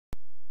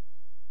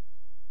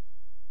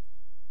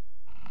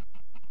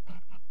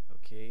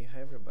Okay,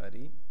 hi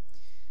everybody.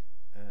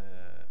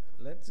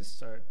 Let's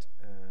start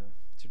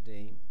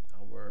today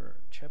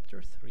our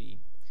chapter 3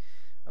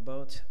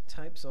 about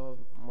types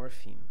of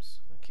morphemes.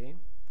 Okay,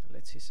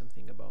 let's see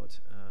something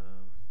about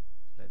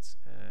let's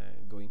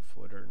going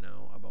further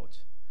now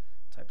about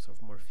types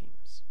of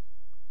morphemes.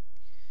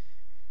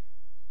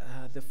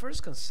 The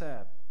first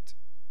concept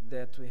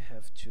that we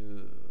have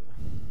to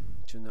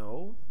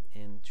know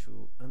and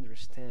to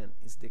understand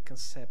is the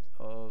concept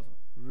of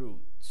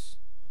roots.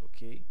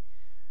 Okay,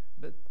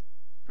 but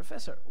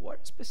professor,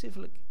 what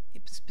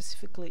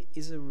specifically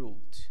is a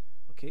root?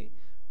 Okay,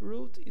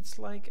 root, it's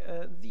like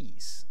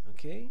this.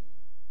 Okay,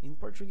 in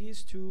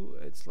Portuguese too,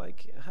 it's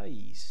like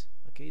raiz.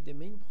 Okay, the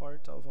main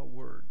part of a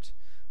word.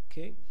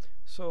 Okay,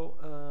 so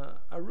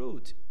a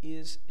root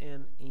is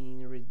an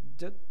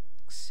irreducible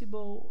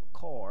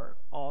core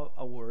of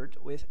a word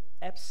with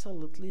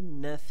absolutely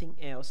nothing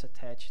else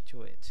attached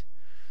to it.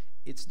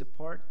 It's the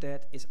part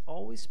that is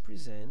always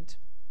present,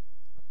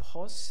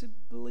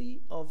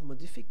 possibly of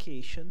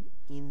modification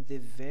in the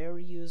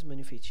various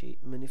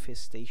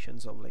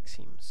manifestations of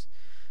lexemes.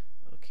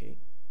 Okay,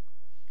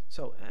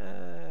 so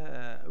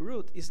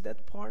root is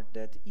that part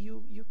that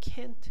you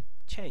can't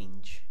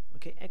change,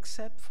 okay,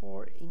 except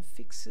for in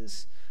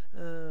fixes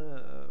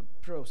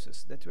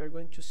process that we are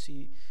going to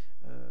see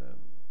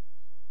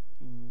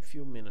in a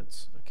few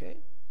minutes.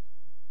 Okay,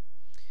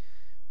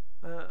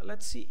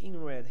 let's see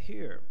in red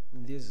here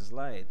in this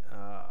slide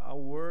a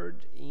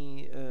word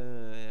in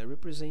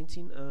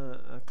representing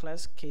a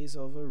classic case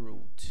of a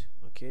root.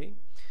 Okay,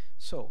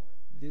 so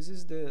this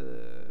is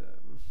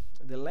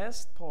the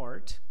last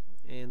part,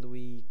 and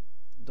we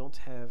don't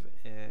have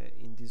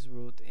in this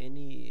root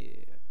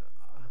any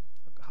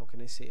how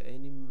can I say,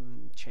 any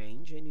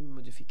change, any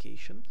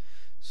modification.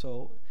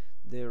 So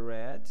the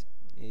red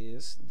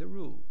is the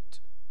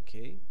root.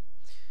 Okay,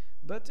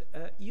 but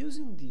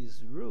using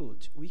this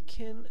root, we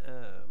can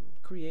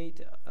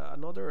create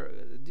another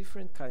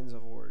different kinds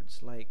of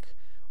words like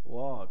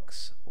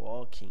walks,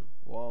 walking,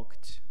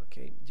 walked.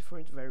 Okay,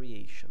 different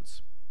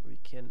variations. We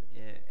can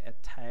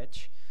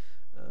attach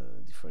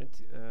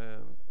different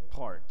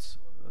parts,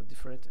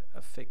 different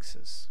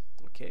affixes.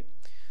 Okay,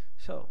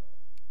 so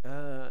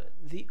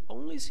the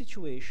only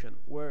situation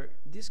where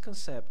this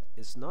concept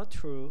is not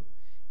true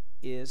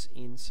is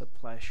in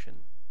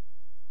suppletion.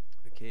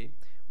 Okay,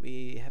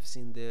 we have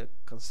seen the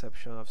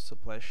conception of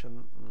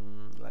suppletion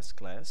last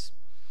class.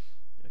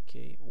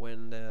 Okay,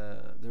 when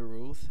the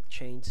root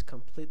changed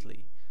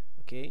completely.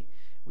 Okay,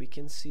 we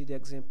can see the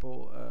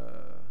example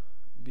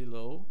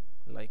below,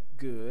 like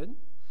good,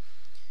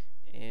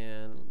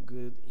 and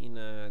good in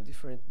a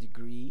different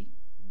degree,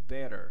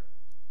 better.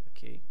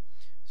 Okay,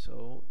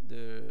 so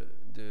the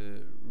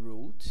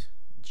root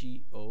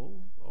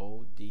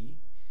God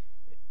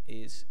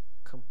is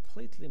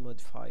completely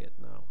modified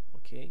now.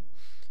 Okay,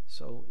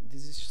 so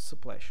this is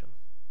suppletion.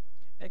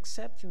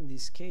 Except in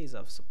this case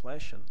of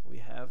suppletion, we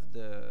have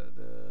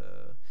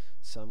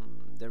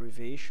some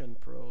derivation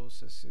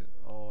processes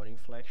or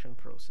inflection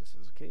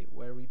processes. Okay,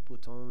 where we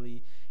put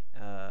only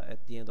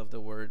at the end of the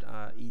word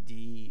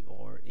ed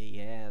or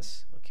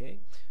as.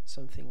 Okay,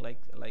 something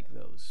like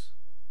those.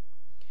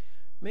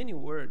 Many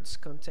words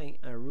contain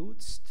a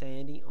root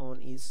standing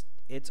on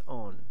its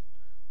own.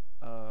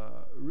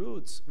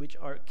 Roots which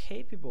are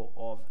capable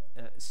of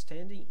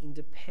standing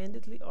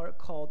independently are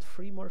called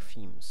free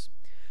morphemes.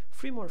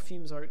 Free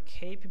morphemes are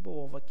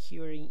capable of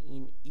occurring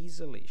in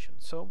isolation.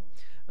 So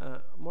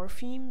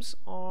morphemes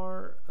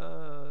are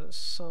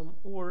some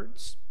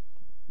words,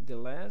 the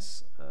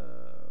last,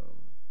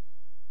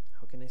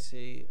 how can I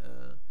say,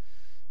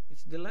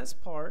 it's the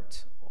last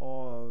part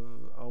of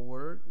a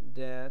word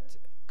that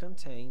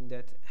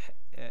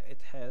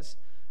it has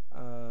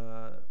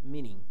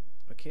meaning.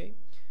 Okay,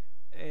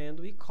 and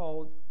we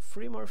call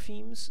free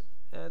morphemes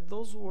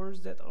those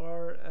words that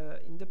are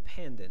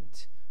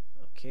independent.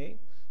 Okay,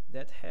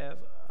 that have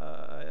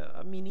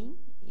a meaning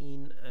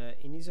in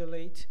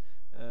isolate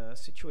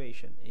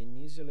situation, in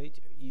isolate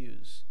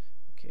use.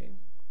 Okay,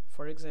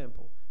 for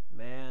example,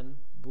 man,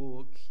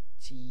 book,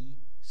 tea,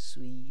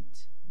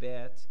 sweet,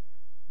 bet,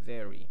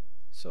 very.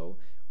 So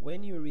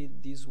when you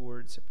read these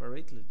words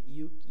separately,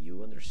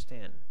 you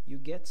understand, you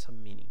get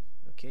some meaning.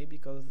 Okay,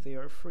 because they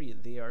are free,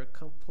 they are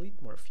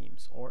complete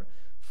morphemes or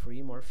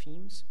free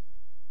morphemes,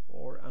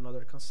 or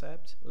another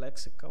concept,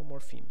 lexical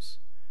morphemes,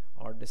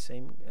 are the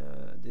same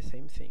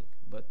thing,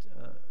 but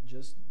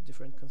just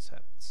different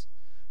conceptions.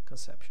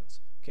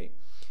 Okay,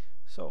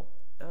 so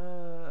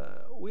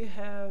we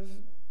have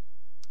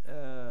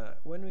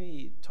when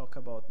we talk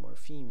about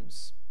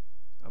morphemes,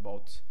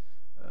 about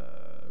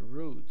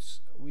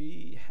roots,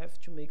 we have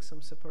to make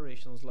some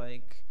separations,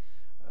 like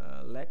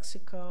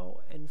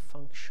lexical and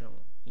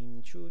functional,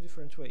 in two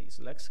different ways,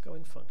 lexical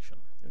and function.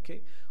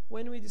 Okay,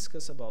 when we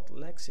discuss about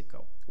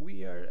lexical,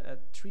 we are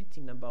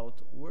treating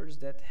about words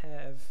that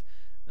have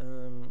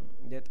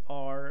that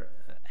are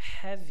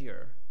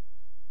heavier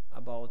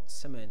about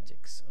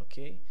semantics.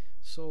 Okay,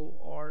 so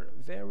are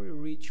very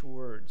rich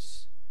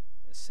words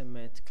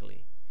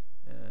semantically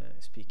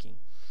speaking,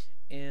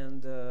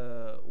 And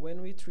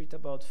when we treat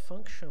about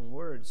function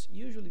words,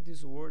 usually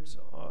these words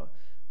are,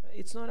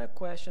 it's not a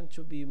question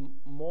to be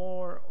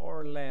more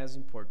or less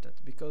important,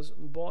 because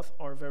both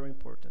are very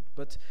important.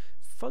 But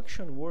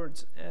function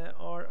words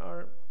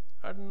are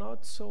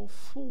not so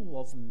full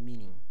of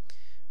meaning.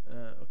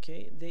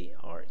 Okay, they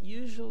are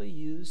usually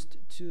used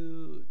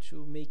to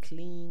make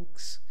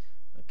links,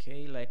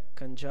 okay, like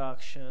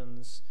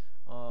conjunctions,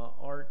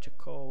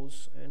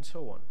 articles, and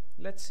so on.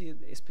 Let's see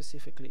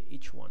specifically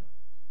each one,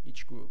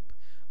 each group.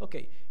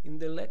 Okay, in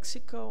the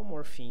lexical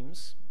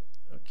morphemes,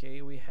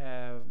 okay, we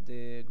have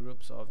the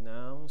groups of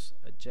nouns,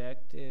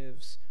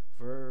 adjectives,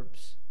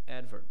 verbs,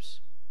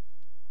 adverbs.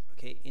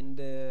 Okay, in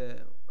the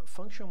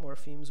function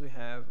morphemes, we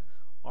have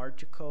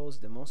articles,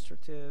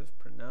 demonstrative,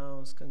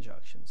 pronouns,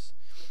 conjunctions.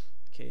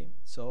 Okay,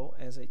 so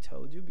as I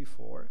told you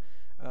before,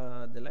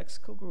 the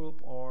lexical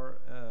group are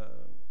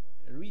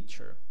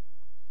richer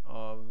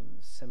of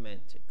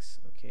semantics,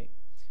 okay,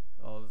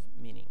 of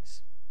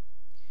meanings.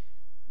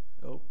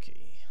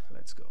 Okay,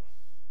 let's go.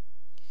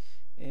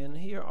 And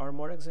here are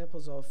more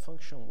examples of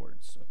function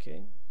words,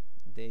 okay?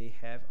 They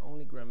have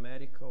only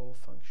grammatical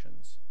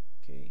functions,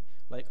 okay?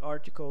 Like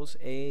articles,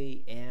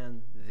 a,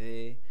 and,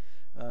 the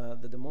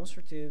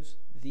demonstratives,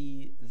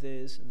 the,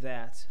 this,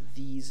 that,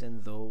 these,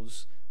 and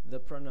those, the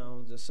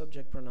pronouns, the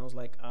subject pronouns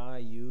like I,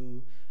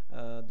 you,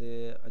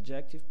 the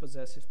adjective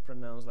possessive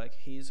pronouns like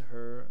his,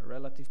 her,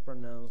 relative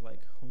pronouns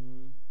like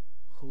whom,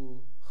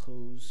 who,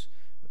 whose,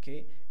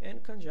 okay?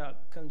 And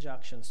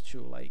conjunctions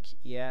too, like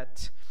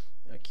yet,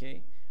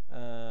 okay?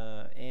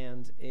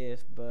 And,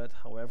 if, but,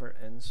 however,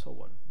 and so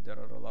on. There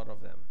are a lot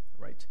of them,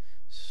 right?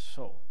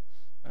 So,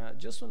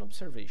 just one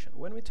observation.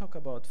 When we talk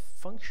about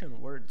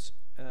function words,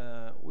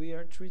 we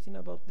are treating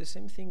about the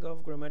same thing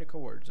of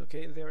grammatical words,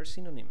 okay? They are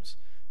synonyms.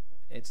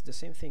 It's the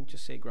same thing to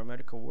say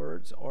grammatical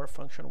words or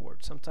functional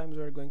words. Sometimes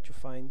we're going to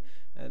find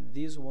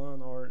this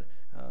one or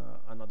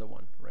another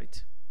one,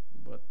 right?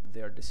 But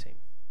they are the same.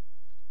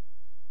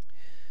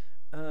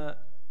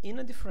 In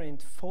a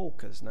different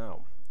focus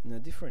now, in a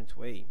different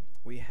way,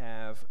 we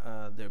have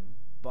the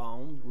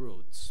bound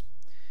roots.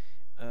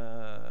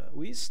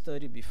 We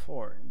studied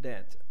before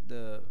that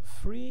the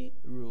free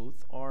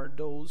roots are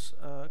those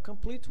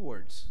complete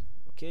words.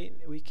 Okay,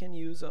 we can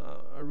use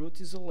a root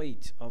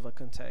isolate of a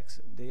context.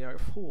 They are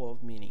full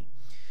of meaning.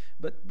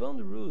 But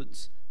bound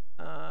roots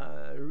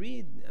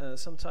read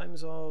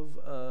sometimes of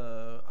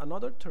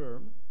another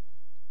term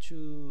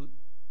to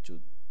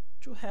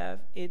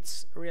have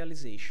its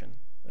realization.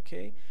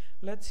 Okay,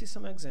 let's see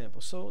some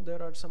examples. So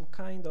there are some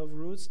kind of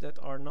roots that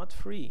are not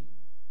free.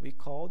 We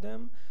call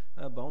them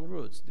bound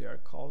roots. They are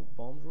called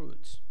bound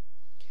roots.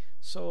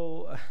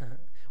 So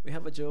we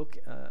have a joke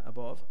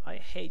above. I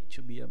hate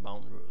to be a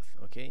bound root,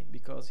 okay,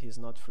 because he's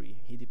not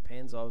free. He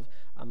depends on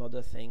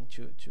another thing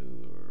to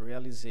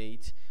realize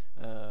its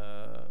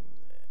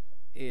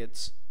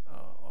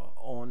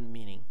own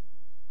meaning.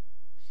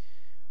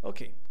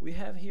 Okay, we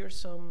have here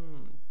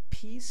some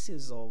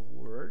pieces of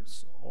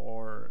words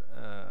or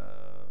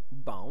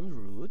bound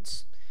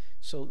roots.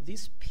 So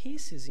these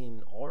pieces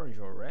in orange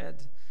or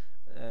red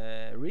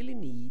really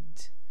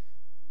need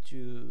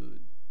to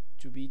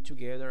be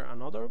together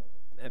another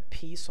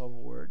piece of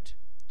word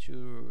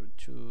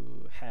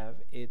to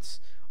have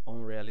its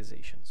own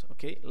realizations.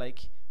 Okay,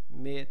 like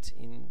mit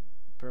in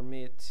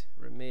permit,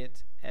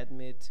 remit,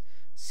 admit,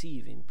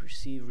 sieve in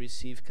perceive,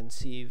 receive,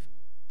 conceive,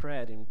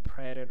 pred in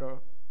predator,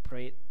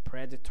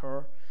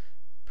 predator,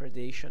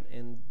 predation,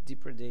 and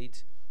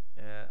depredate.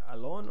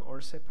 Alone or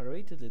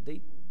separatedly,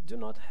 they do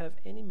not have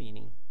any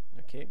meaning.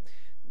 Okay,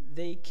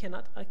 they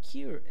cannot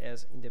occur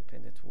as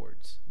independent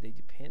words. They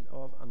depend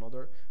on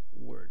another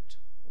word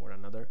or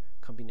another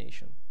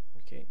combination.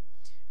 Okay,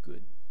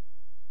 good.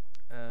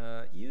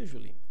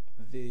 Usually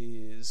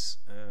these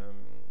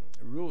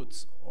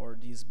roots or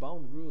these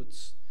bound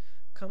roots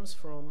comes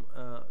from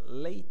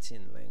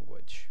Latin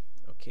language.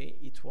 Okay,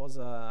 it was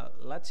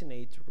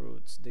Latinate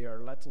roots. They are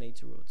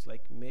Latinate roots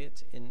like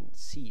met and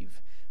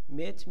sieve.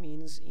 Met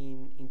means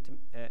in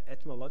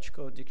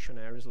etymological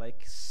dictionaries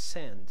like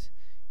send.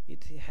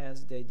 It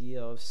has the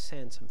idea of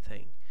send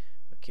something.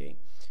 Okay,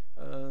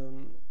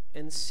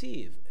 and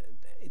sieve,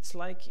 it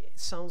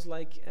sounds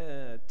like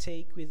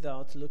take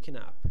without looking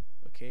up.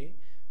 Okay,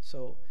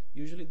 so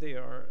usually they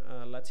are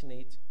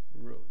Latinate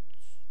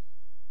roots.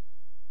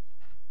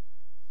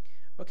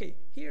 Okay,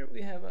 here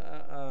we have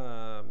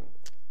a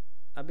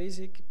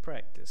basic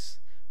practice.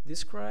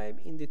 Describe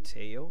in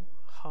detail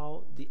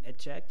how the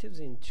adjectives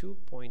in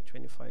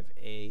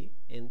 2.25a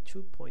and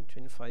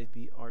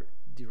 2.25b are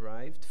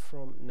derived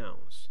from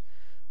nouns.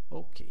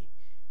 Okay,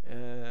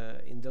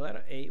 in the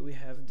letter A we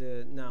have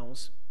the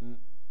nouns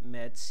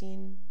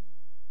medicine,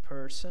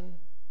 person,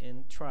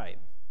 and tribe.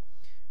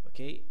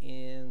 Okay,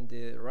 in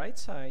the right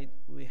side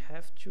we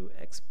have to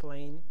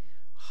explain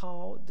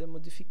how the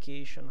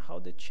modification, how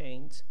the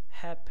change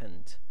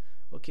happened.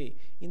 Okay,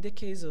 in the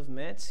case of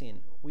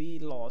medicine, we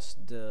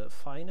lost the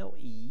final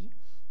E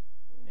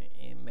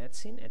in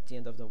medicine at the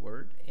end of the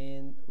word,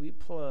 and we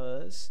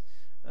plus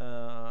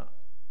AL,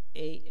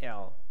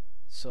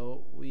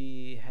 So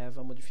we have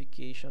a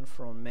modification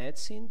from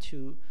medicine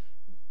to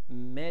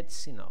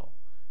medicinal,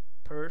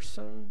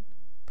 person,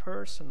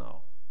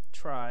 personal,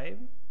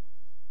 tribe,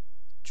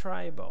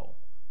 tribal.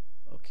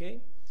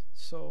 Okay,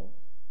 so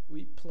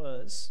we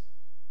plus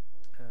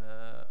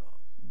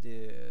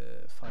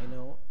the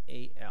final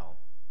AL.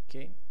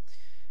 Okay,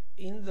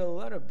 in the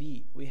letter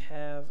B we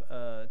have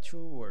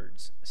two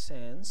words,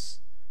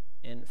 sense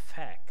and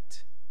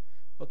fact.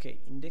 Okay,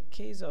 in the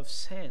case of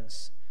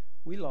sense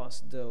we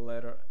lost the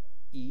letter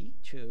E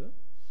too,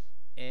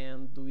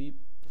 and we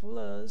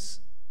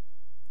plus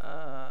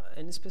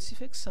any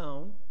specific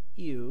sound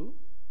U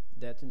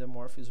that in the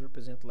morph is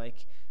represented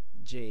like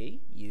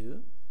J,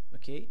 U,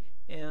 okay,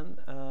 and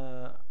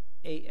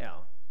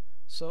AL.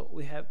 So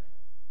we have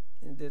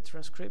in the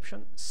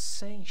transcription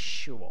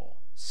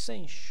sensual,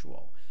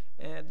 sensual.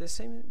 The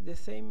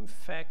same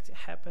fact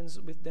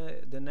happens with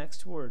the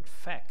next word,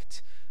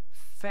 fact,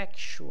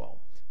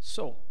 factual.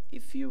 So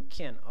if you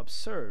can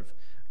observe,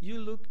 you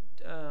look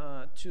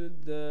to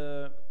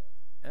the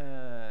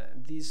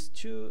these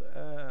two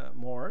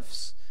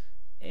morphs,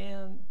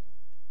 and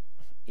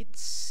it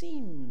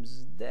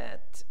seems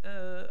that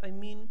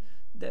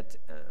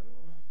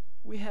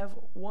we have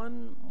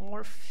one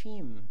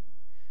morpheme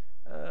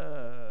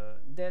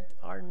that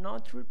are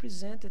not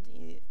represented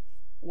in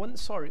one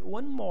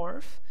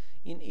morph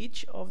in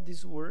each of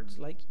these words,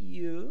 like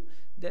you,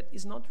 that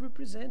is not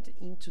represented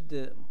into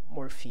the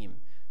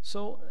morpheme.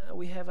 So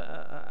we have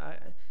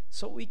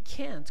so we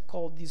can't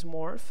call this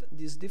morph,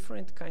 this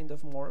different kind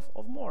of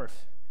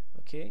morph,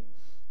 okay?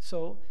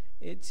 So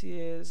it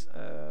is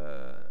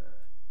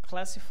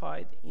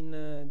classified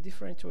in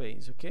different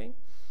ways, okay?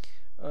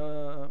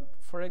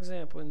 For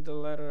example, in the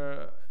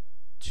letter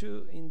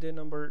 2, in the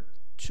number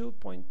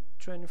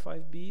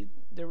 2.25b,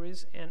 there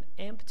is an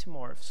empty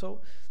morph.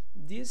 So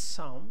this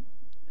sound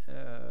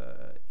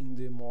in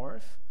the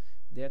morph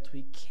that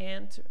we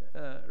can't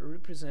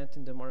represent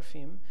in the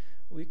morpheme,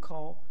 we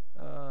call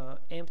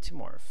empty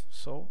morph.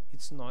 So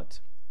it's not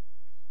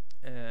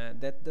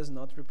that does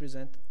not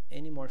represent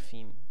any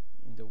morpheme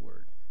in the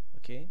word,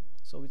 okay?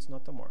 So it's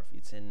not a morph,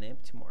 it's an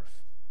empty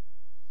morph.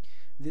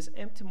 This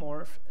empty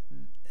morph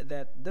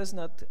that does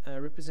not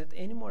represent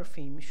any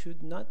morpheme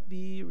should not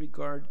be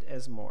regarded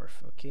as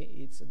morph, okay?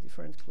 It's a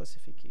different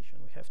classification.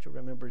 We have to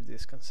remember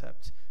this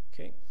concept,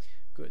 okay?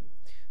 Good.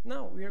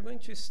 Now we are going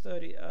to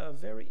study a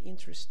very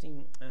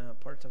interesting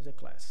part of the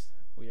class.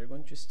 We are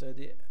going to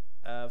study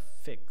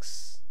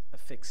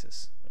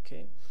affixes,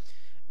 okay?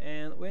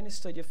 And when we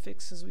study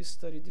affixes, we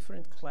study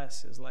different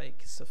classes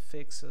like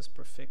suffixes,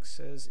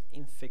 prefixes,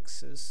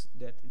 infixes.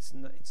 That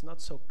it's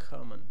not so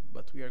common,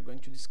 but we are going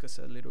to discuss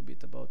a little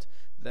bit about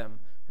them,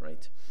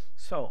 right?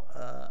 So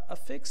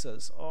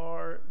affixes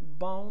are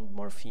bound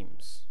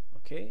morphemes,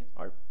 okay?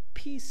 Are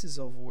pieces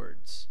of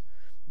words.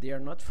 They are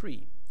not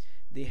free.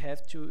 They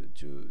have to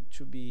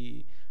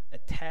be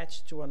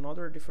attached to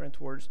another different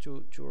words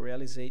to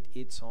realize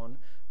its own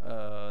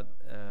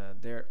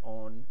their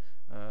own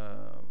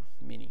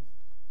meaning.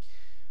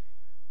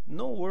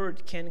 No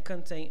word can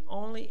contain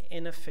only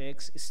an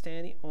affix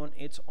standing on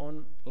its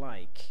own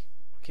like,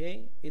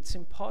 okay? It's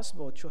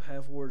impossible to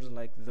have words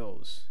like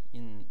those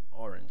in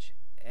orange,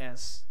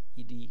 S,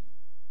 ED,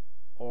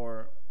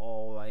 or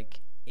all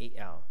like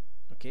AL,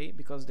 okay?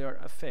 Because they are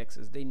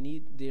affixes.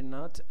 They're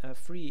not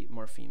free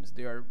morphemes.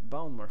 They are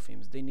bound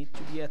morphemes. They need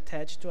to be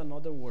attached to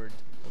another word,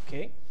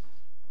 okay?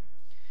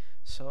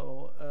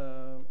 So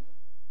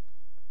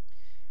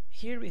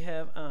here we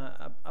have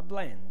a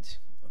blend.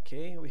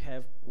 Okay, we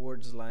have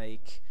words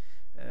like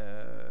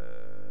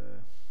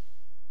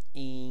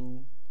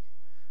in,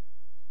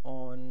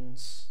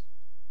 ons,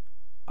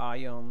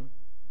 ion,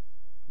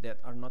 that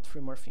are not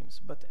free morphemes.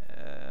 But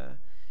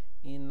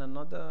in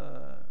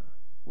another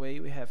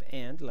way, we have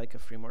and, like a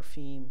free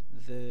morpheme,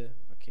 the,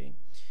 okay,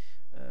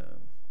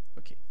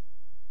 okay,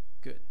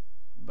 good,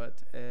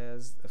 but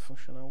as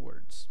functional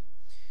words.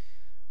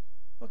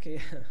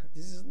 Okay,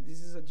 this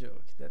is a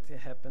joke that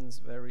happens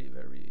very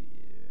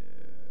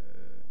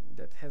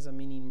that has a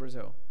meaning in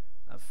Brazil.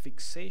 A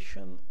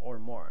fixation or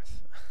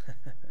morph.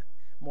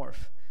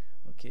 Morph,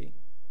 okay?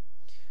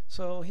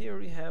 So here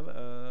we have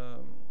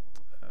a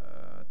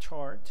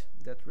chart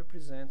that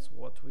represents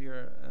what we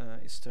are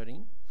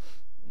studying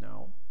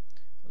now.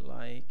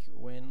 Like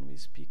when we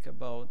speak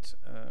about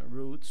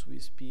roots, we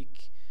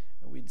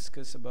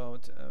discuss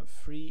about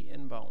free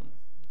and bound.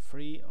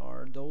 Free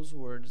are those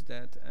words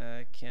that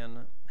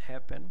can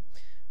happen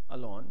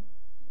alone.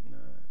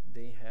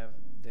 They have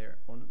their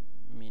own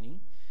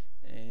meaning.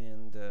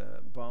 And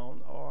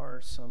bound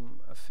are some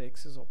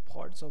affixes or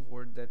parts of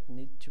word that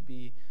need to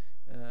be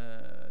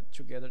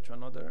together to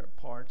another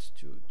part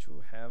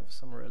to have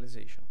some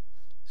realization.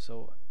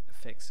 So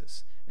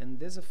affixes. And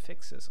these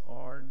affixes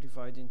are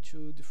divided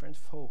into different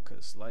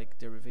focus, like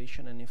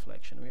derivation and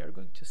inflection. We are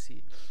going to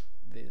see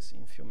this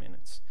in a few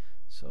minutes.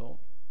 So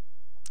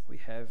we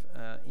have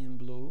in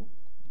blue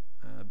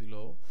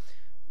below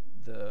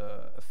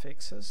the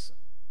affixes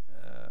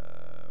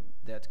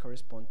that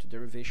correspond to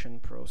derivation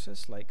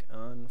process, like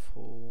an,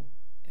 full,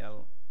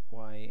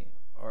 ly,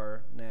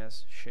 or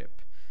ness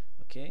ship.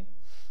 Okay,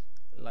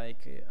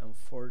 like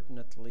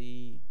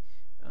unfortunately,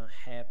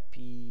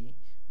 unhappy,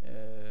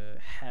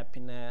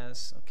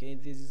 happiness. Okay,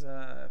 this is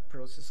a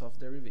process of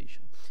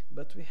derivation.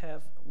 But we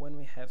have, when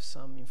we have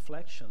some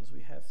inflections,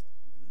 we have,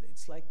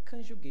 it's like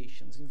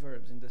conjugations in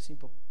verbs. In the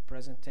simple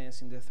present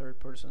tense, in the third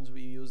persons,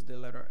 we use the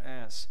letter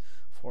s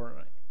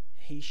for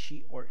he,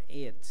 she, or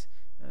it,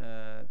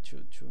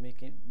 to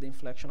make it the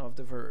inflection of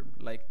the verb.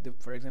 Like,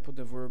 for example,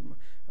 the verb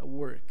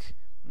work.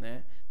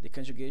 The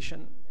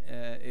conjugation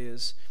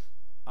is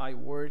I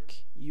work,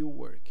 you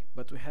work.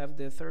 But we have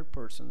the third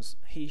persons,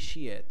 he,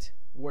 she, it,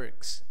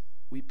 works.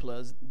 We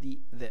plus the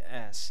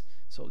s.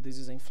 So this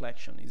is an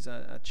inflection, is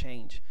a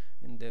change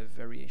in the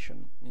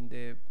variation, in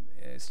the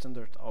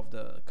standard of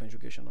the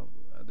conjugation of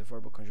the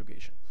verbal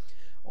conjugation.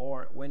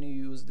 Or when you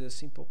use the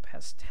simple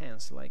past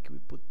tense, like we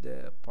put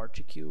the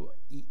particle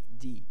ed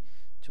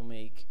to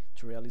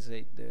realize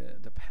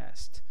the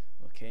past.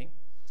 Okay.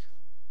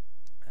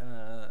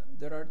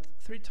 There are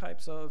three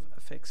types of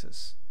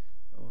affixes.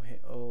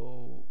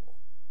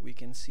 We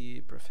can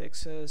see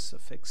prefixes,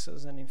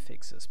 suffixes, and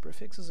infixes.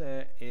 Prefixes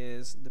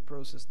is the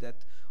process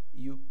that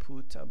you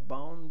put a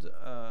bound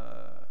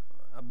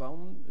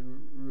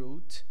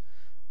root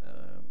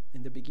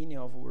in the beginning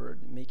of a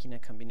word, making a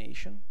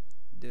combination.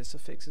 The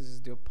suffixes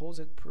is the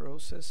opposite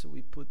process.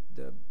 We put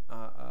the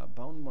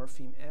bound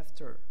morpheme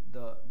after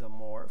the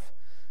morpheme,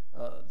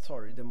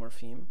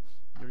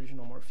 the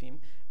original morpheme,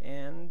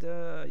 and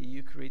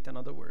you create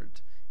another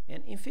word.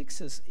 And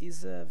infixes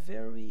is a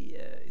very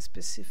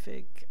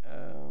specific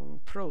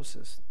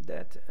process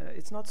that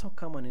it's not so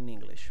common in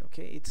English.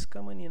 Okay, it's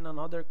common in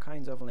another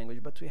kinds of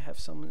language, but we have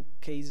some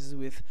cases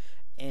with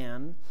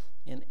n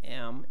and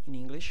m in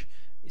English,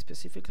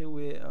 specifically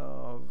with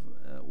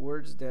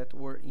words that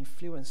were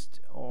influenced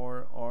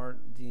or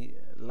the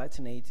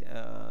Latinate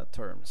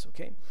terms.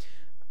 Okay,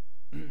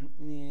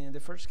 in the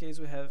first case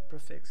we have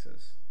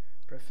prefixes.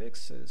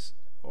 Prefixes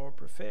or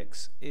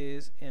prefix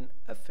is an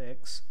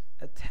affix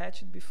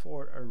attached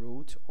before a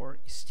root or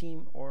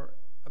stem or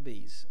a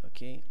base.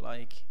 Okay,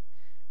 like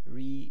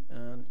re,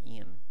 an,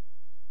 in.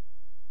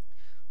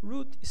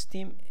 Root,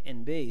 stem,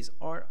 and base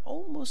are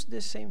almost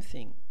the same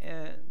thing,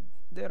 and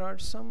there are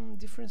some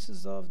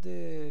differences of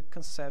the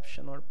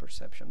conception or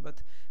perception,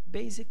 but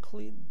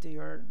basically they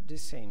are the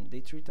same.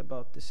 They treat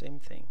about the same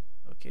thing.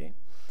 Okay,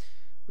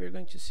 we're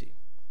going to see.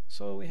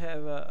 So we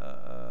have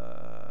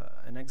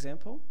an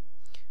example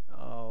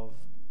of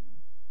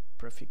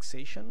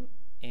prefixation.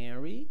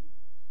 Henry.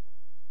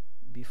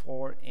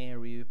 Before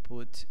Henry, we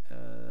put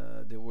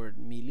the word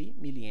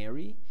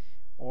milli-Henry,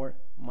 or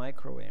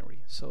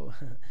micro-Henry. So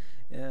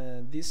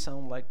these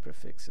sound like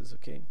prefixes.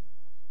 Okay.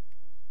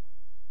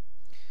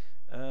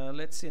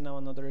 Let's see now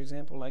another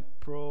example, like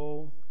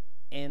pro,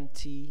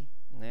 anti,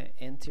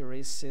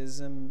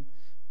 anti-racism,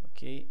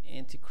 okay,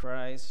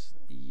 antichrist.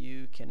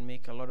 You can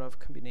make a lot of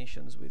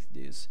combinations with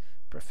these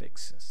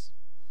prefixes.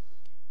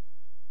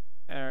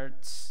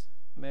 Hertz,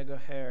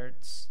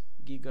 megahertz,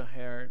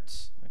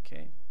 gigahertz,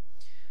 okay,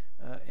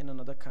 and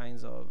another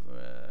kinds of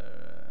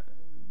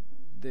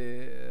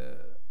the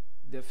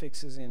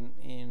affixes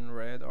in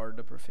red are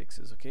the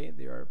prefixes. Okay,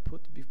 they are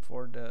put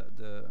before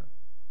the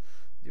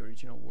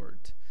original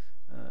word.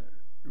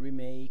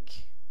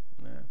 Remake,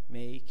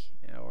 make,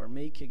 or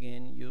make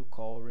again, you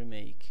call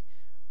remake.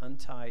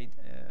 Untied,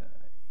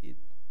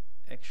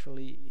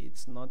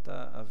 it's not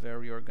a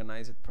very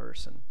organized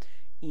person.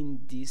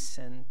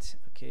 Indecent,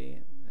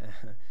 okay,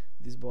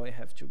 this boy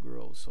have to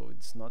grow, so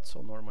it's not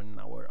so normal in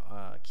our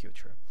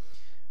culture.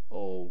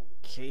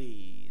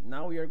 Okay,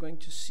 now we are going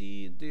to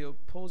see the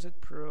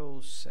opposite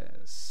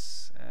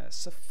process,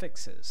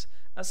 suffixes.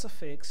 A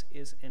suffix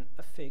is an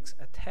affix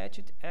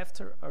attached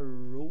after a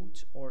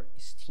root or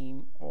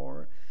stem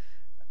or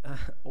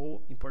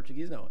in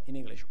Portuguese, no, in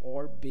English,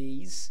 or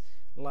base,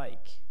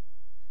 like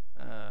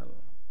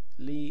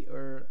li,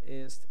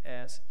 ist,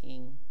 as,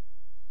 in,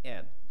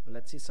 ed.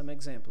 Let's see some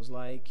examples,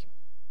 like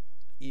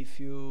if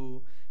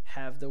you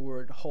have the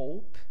word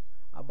hope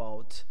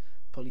about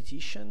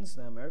politicians,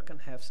 the American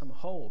have some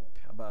hope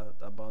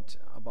about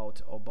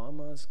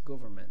Obama's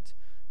government.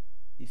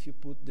 If you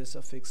put the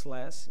suffix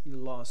less, you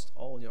lost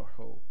all your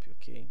hope.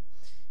 Okay,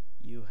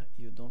 you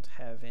don't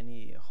have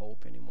any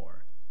hope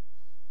anymore.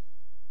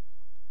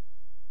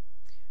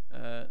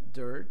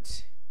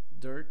 Dirt,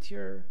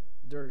 dirtier,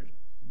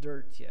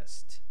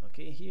 dirtiest.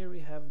 Okay, here we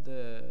have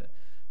the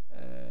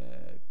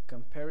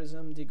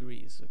comparison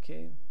degrees.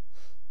 Okay,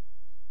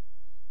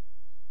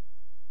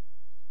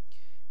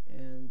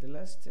 and the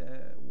last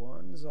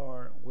ones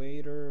are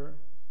waiter,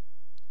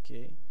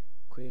 okay,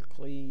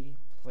 quickly,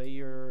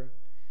 player,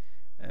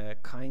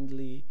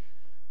 kindly,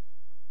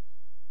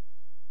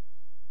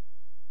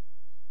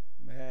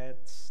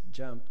 mats,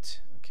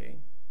 jumped. Okay,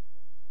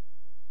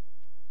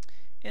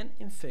 and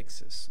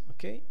infixes.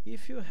 Okay,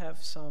 if you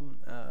have some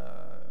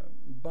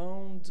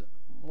bound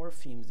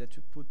morphemes that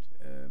you put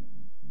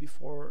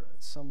before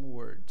some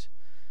word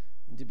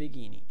in the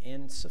beginning,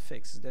 and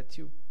suffixes that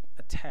you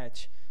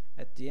attach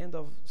at the end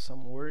of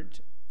some word,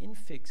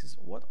 infixes.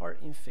 What are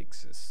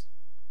infixes?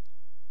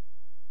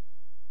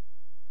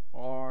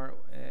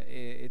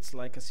 it's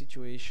like a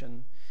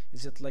situation.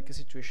 Is it like a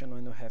situation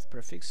when you have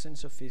prefix and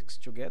suffix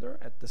together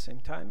at the same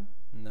time?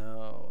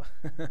 No.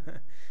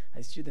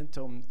 A student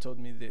told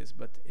me this,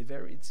 but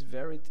it's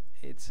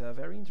a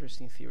very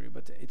interesting theory,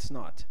 but it's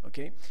not.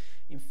 Okay,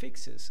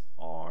 infixes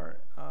are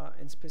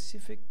in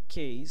specific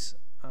case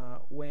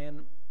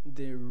when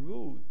the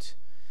root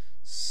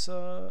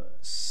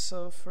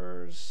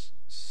suffers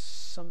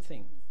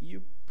something.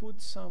 You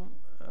put some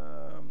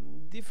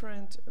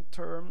different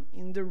term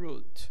in the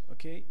root,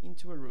 okay,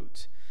 into a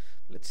root.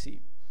 Let's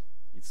see.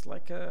 It's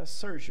like a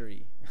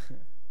surgery.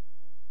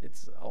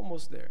 It's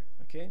almost there,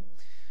 okay?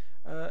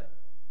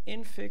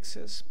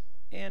 Infixes,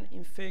 and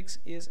infix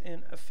is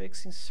an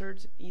affix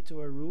inserted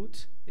into a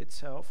root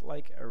itself,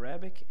 like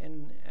Arabic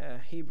and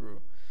Hebrew.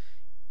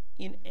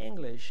 In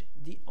English,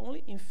 the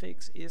only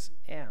infix is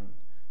an,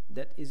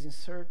 that is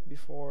inserted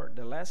before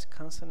the last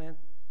consonant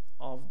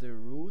of the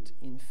root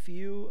in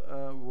few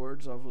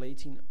words of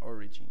Latin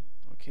origin,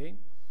 okay?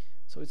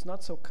 So it's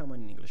not so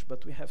common in English,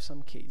 but we have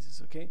some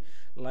cases, okay?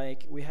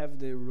 Like we have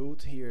the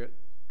root here,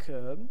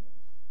 cub,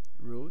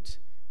 root.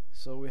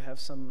 So we have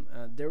some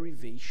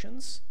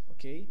derivations,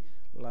 okay?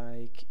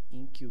 Like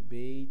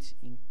incubate,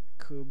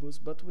 incubus.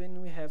 But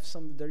when we have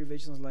some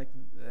derivations like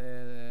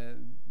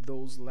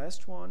those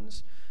last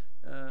ones,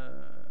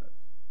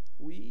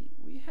 we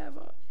have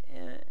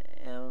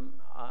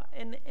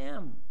an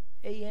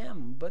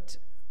am, but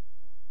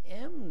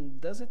m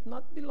does it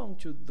not belong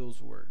to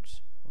those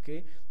words?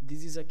 Okay,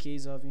 this is a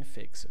case of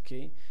infix.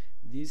 Okay,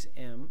 this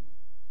m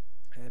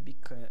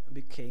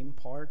became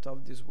part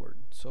of this word,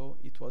 so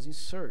it was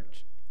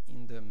inserted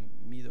in the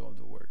middle of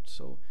the word.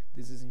 So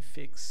this is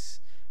infix,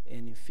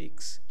 an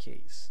infix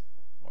case,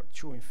 or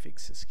two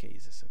infixes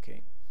cases.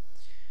 Okay,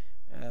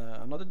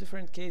 another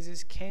different case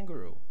is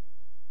kangaroo.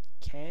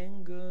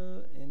 And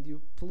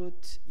you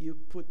put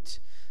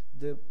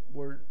the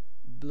word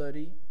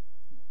bloody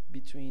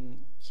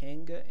between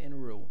kanga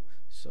and row,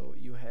 so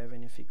you have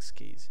an infix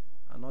case.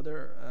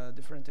 Another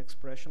different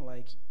expression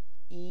like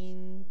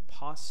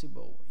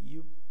impossible,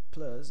 you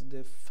plus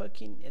the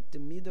fucking at the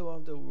middle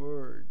of the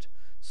word,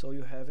 so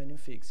you have an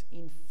infix,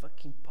 in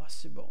fucking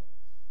possible.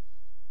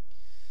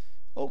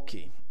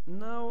 Okay,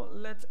 now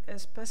let's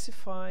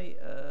specify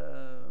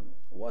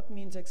what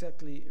means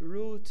exactly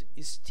roots,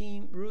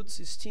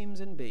 stems,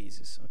 and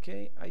bases.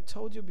 Okay, I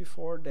told you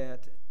before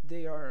that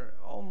they are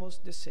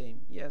almost the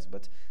same, yes,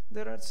 but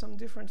there are some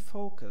different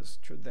focus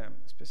to them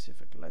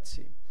specifically. Let's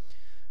see.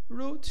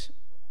 Root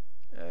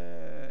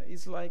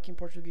is like in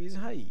Portuguese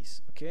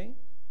raiz, okay?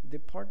 The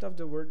part of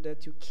the word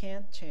that you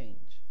can't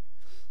change.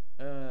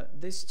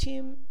 The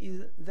stem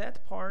is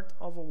that part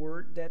of a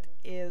word that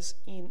is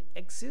in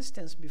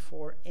existence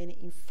before any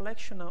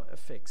inflectional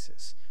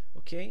affixes,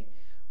 okay?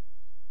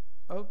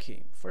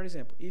 Okay, for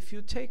example, if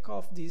you take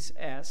off this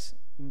S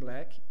in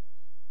black,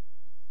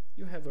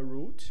 you have a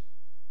root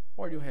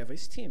or you have a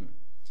stem.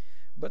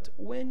 But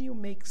when you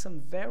make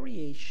some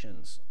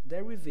derivations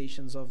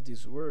of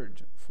this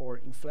word for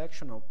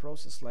inflectional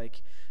process,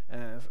 like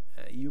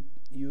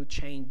you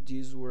change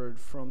this word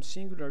from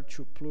singular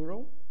to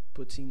plural,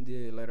 putting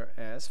the letter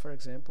S, for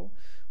example,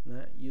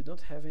 you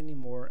don't have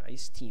anymore a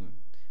stem.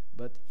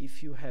 But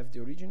if you have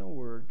the original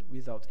word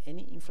without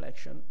any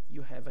inflection,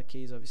 you have a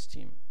case of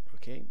stem.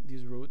 Okay,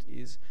 this root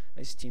is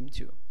a stem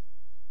too.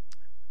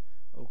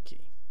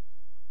 Okay,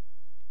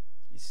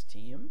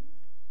 stem,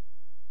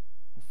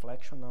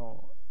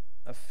 inflectional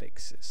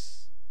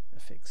affixes.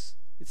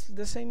 It's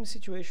the same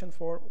situation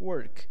for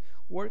work.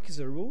 Work is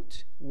a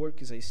root,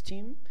 work is a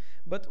stem,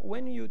 but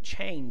when you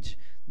change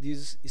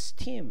this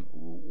stem,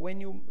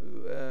 when you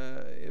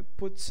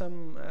put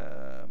some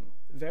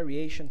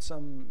variation,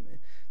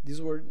 this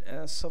word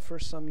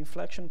suffers some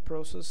inflection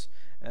process,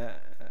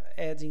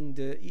 adding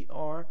the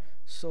ER,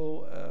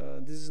 so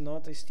this is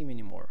not a stem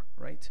anymore,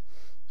 right?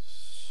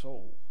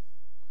 So,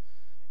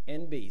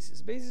 and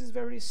bases. Bases is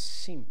very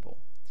simple.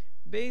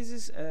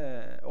 Bases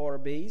or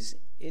base,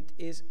 it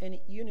is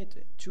any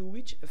unit to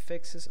which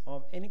affixes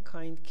of any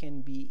kind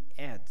can be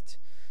added.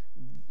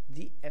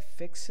 The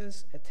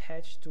affixes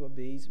attached to a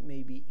base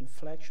may be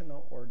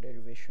inflectional or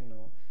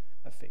derivational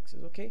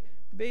affixes. Okay,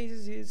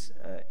 basis is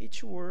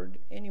each word,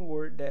 any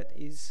word that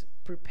is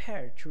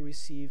prepared to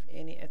receive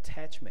any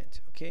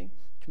attachment. Okay,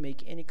 to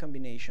make any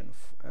combination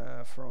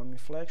from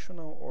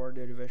inflectional or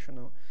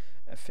derivational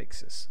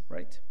affixes.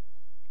 Right?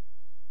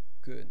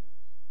 Good.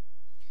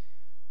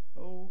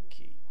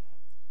 Okay.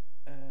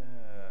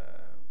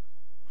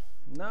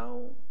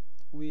 Now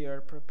we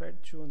are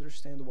prepared to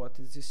understand what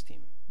is the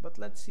stem. But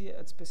let's see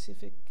a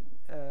specific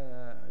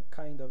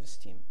kind of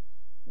stem.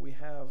 We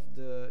have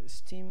the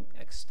stem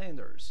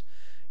extenders.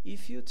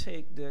 If you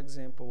take the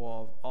example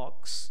of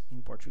ox,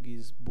 in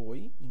Portuguese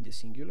boi, in the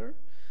singular,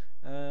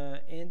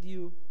 and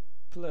you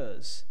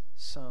plus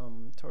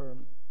some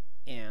term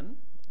n,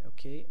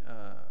 okay,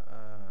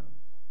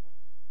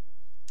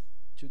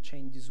 to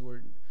change this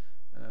word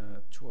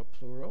to a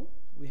plural,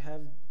 we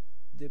have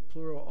the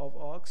plural of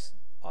ox,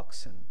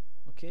 oxen,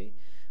 okay?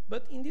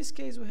 But in this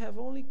case, we have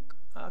only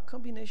a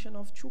combination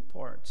of two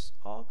parts,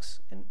 ox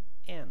and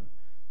n,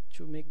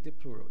 to make the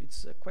plural.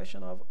 It's a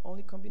question of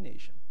only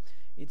combination.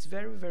 It's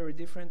very, very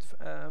different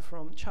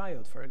from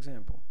child, for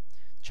example.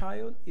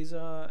 Child is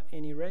an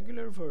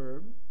irregular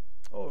verb.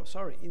 Oh,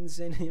 sorry, it's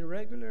an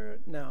irregular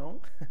noun.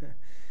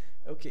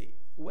 Okay,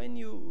 when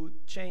you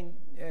change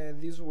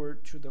this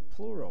word to the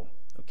plural,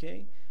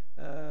 okay,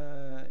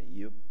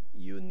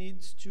 you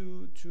need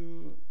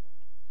to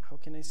how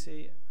can I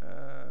say,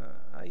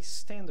 a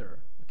standard,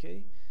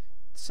 okay,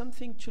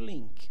 something to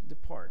link the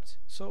parts.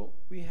 So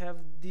we have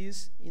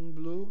this in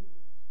blue,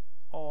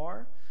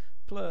 R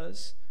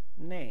plus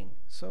nang.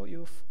 So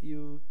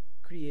you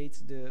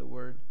create the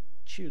word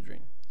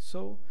children.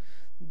 So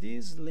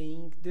this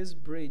link, this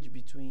bridge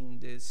between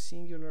the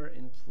singular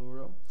and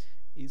plural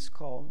is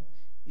called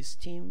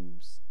stem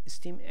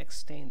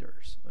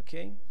extenders.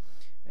 Okay,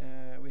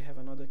 we have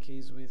another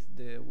case with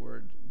the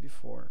word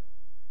before.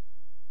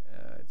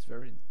 It's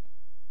very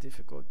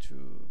difficult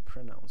to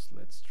pronounce.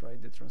 Let's try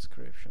the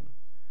transcription.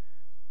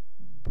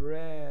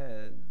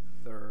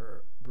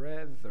 Brother.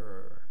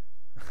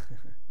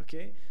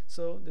 Okay,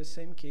 so the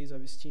same case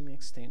of stem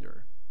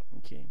extender.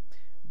 Okay,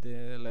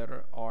 the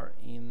letter R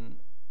in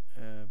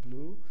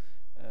blue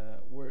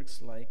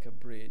works like a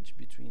bridge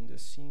between the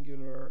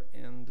singular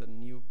and the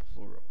new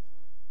plural.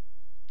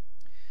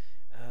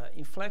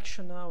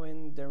 Inflectional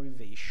and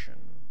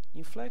derivation.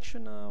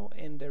 Inflectional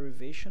and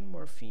derivation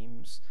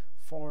morphemes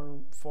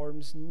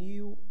forms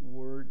new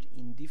word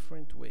in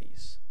different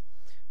ways.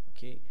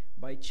 Okay,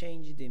 by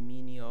changing the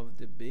meaning of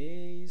the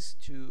base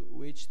to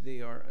which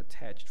they are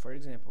attached. For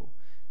example,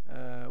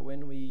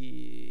 when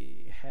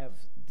we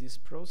have this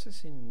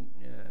processing,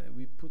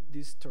 we put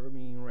this term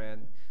in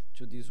red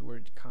to this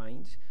word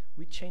kind,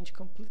 we change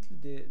completely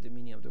the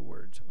meaning of the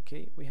word.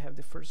 Okay, we have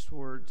the first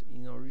word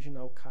in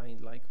original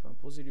kind, like a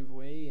positive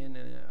way, and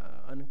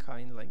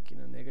unkind, like in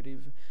a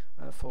negative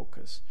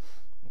focus.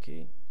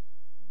 Okay,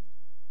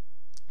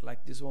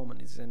 like this woman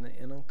is an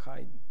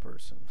unkind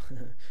person.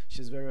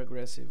 She's very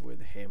aggressive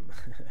with him.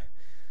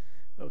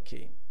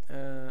 Okay,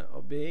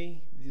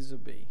 obey,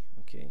 disobey.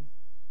 Okay,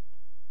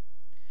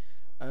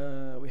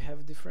 we have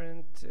a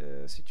different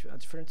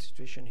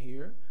situation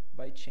here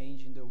by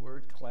changing the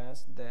word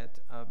class that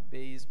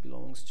base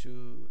belongs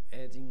to,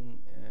 adding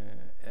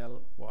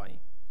ly,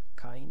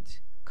 kind,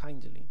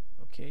 kindly.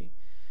 Okay,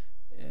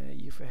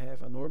 if we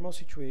have a normal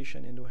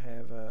situation and we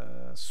have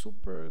a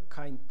super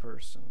kind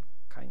person,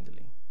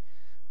 kindly.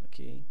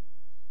 Okay,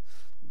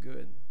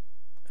 good.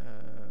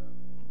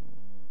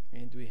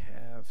 And we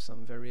have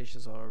some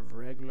variations of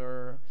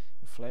regular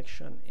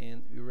inflection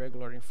and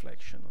irregular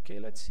inflection. Okay,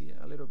 let's see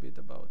a little bit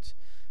about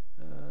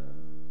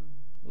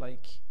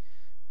like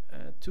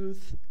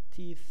tooth,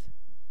 teeth,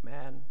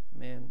 man,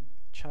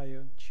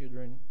 child,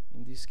 children.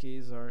 In this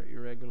case are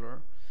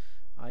irregular.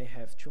 I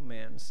have two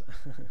mans.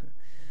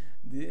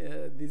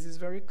 This is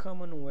very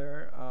common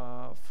where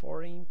a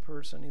foreign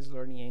person is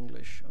learning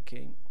English.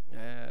 Okay,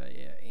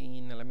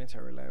 in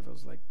elementary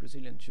levels like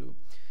Brazilian too,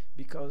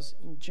 because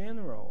in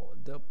general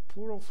the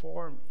plural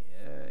form,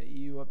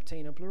 you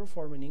obtain a plural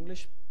form in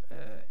English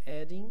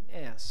adding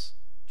s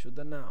to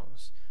the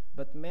nouns,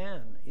 but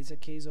man is a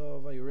case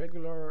of a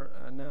irregular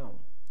noun,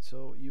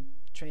 so you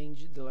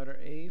change the letter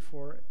A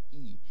for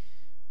E.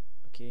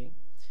 Okay,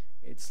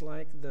 it's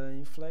like the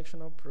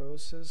inflectional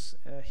process.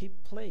 He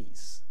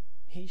plays,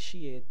 he,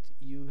 she, it,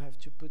 you have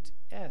to put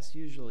s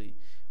usually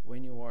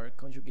when you are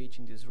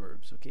conjugating these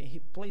verbs. Okay, he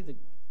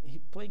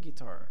play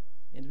guitar,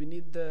 and we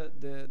need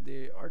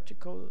the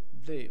article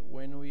the.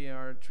 When we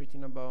are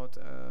treating about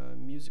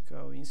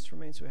musical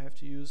instruments, we have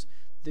to use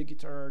the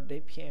guitar, the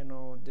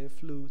piano, the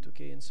flute,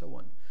 okay, and so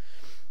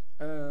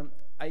on.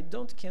 I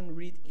can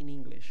read in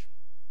English.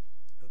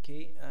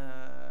 Okay,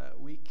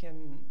 we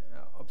can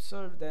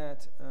observe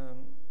that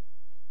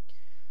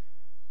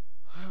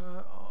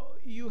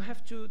you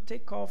have to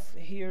take off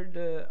here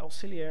the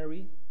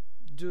auxiliary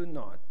do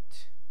not,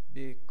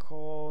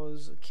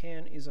 because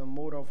can is a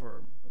modal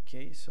verb.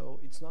 Okay, so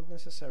it's not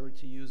necessary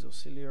to use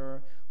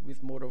auxiliary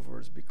with modal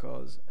verbs,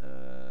 because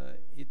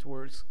it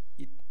works.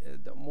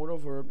 The modal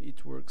verb,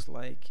 it works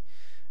like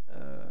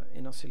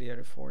an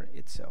auxiliary for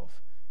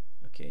itself.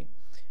 Okay,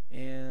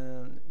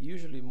 and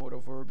usually modal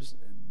verbs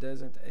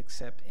doesn't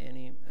accept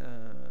any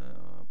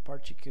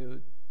particle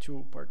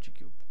to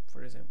particle,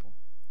 for example,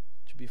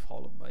 to be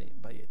followed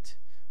by it.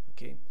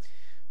 Okay,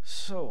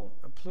 so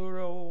a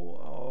plural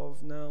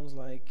of nouns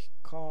like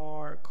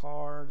car,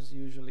 cars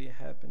usually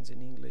happens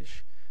in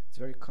English. It's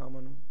very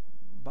common.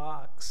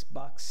 Box,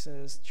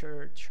 boxes,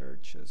 church,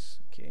 churches.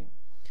 Okay,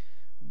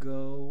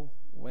 go,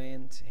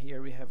 went.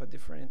 Here we have a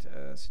different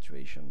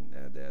situation.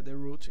 The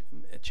root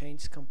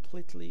changes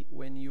completely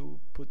when you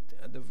put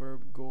the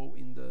verb go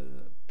in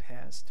the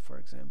past, for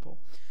example.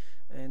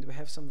 And we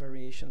have some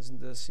variations in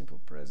the simple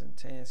present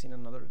tense, in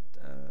another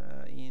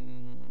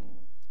in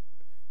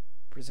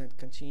present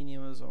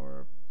continuous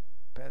or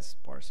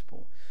past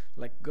participle,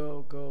 like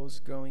go, goes,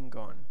 going,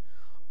 gone.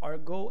 Are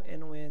go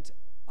and went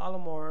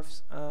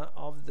allomorphs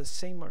of the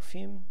same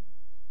morpheme?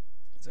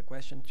 It's a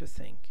question to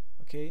think.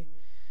 Okay,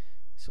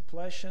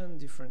 suppletion,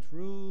 different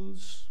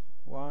rules,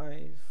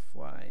 wife,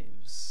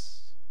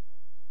 wives.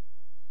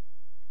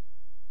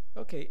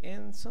 Okay,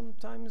 and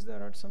sometimes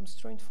there are some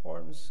strange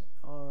forms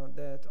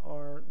that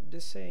are the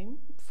same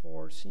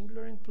for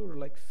singular and plural,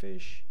 like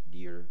fish,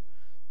 deer,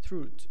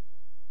 truth.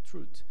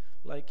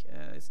 Like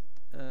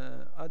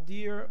a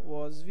deer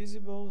was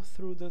visible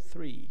through the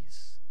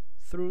trees.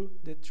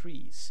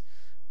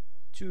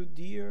 Two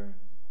deer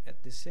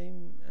at the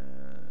same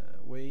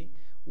way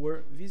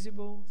were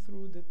visible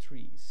through the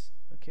trees.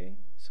 Okay,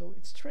 so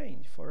it's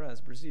strange for us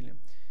Brazilian,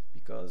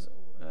 because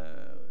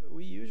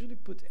we usually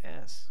put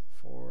s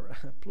for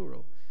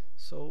plural,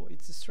 so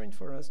it's strange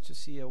for us to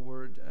see a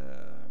word,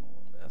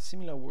 a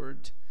similar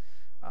word,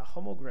 a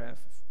homograph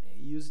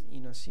used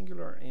in a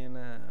singular and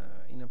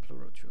in a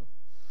plural too.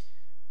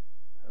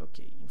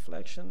 Okay,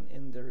 inflection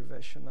and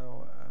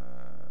derivational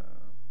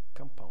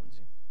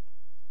compounding.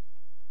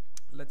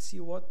 Let's see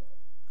what.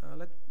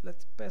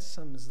 Let's pass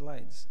some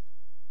slides.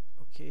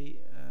 Okay,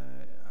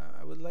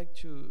 I would like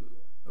to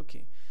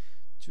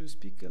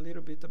speak a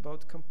little bit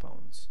about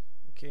compounds.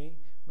 Okay,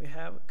 we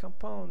have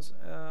compounds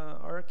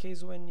are a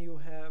case when you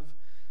have,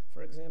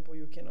 for example,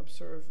 you can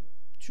observe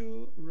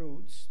two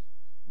roots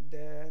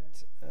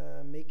that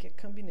make a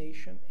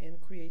combination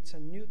and creates a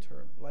new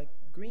term, like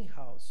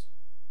greenhouse.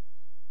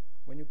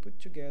 When you put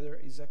together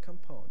is a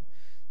compound.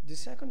 The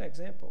second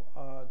example,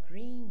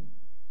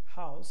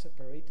 greenhouse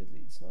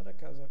separatedly, it's not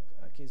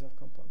a case of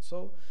compound.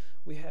 So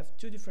we have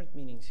two different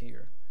meanings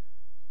here.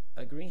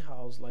 A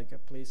greenhouse, like a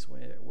place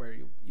where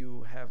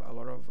you have a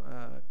lot of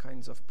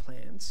kinds of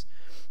plants,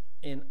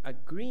 and a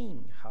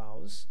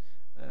greenhouse,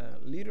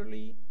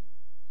 literally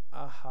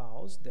a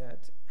house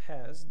that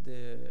has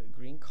the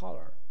green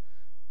color.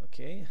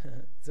 Okay,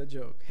 it's a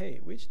joke.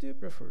 Hey, which do you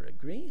prefer, a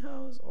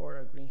greenhouse or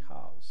a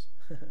greenhouse?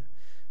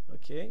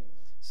 Okay,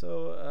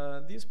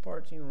 so this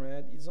part in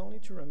red is only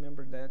to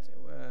remember that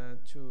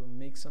to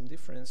make some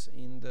difference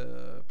in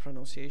the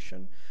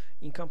pronunciation.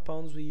 In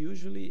compounds, we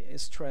usually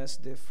stress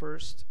the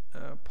first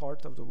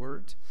part of the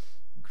word,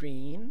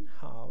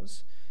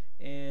 greenhouse,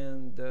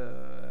 and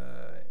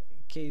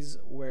case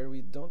where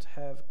we don't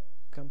have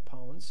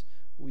compounds,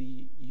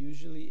 we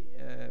usually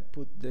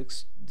put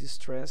the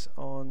stress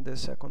on the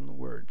second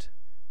word,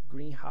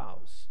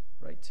 greenhouse,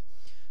 right?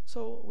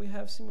 So we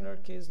have similar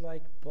case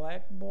like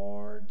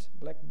blackboard.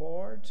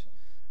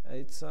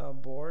 It's a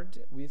board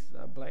with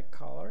a black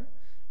color,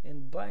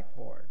 and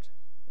blackboard,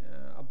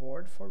 a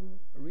board for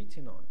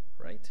written on,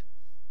 right?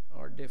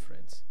 Are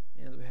different.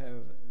 And we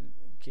have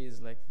case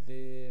like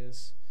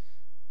this,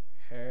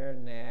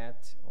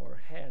 hairnet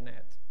or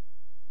hairnet.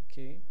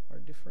 Okay, are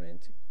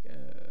different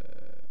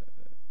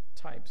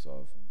types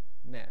of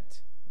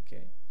net.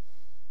 Okay.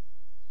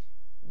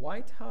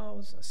 White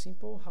house, a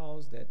simple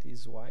house that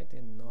is white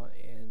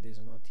and is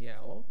not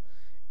yellow,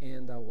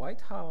 and a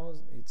White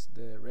House, it's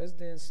the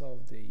residence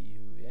of the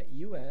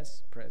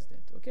U.S.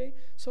 president. Okay,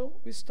 so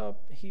we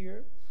stop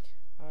here.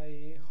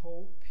 I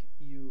hope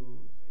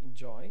you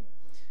enjoy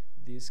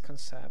these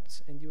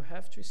concepts, and you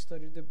have to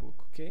study the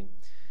book. Okay,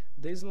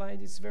 the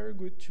slide is very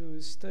good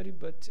to study,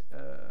 but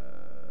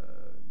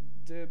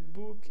the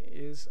book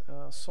is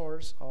a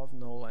source of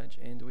knowledge,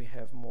 and we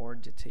have more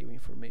detailed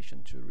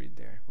information to read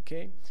there.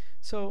 Okay,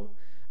 so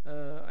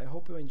I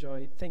hope you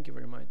enjoy. Thank you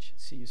very much.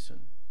 See you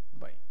soon.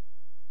 Bye.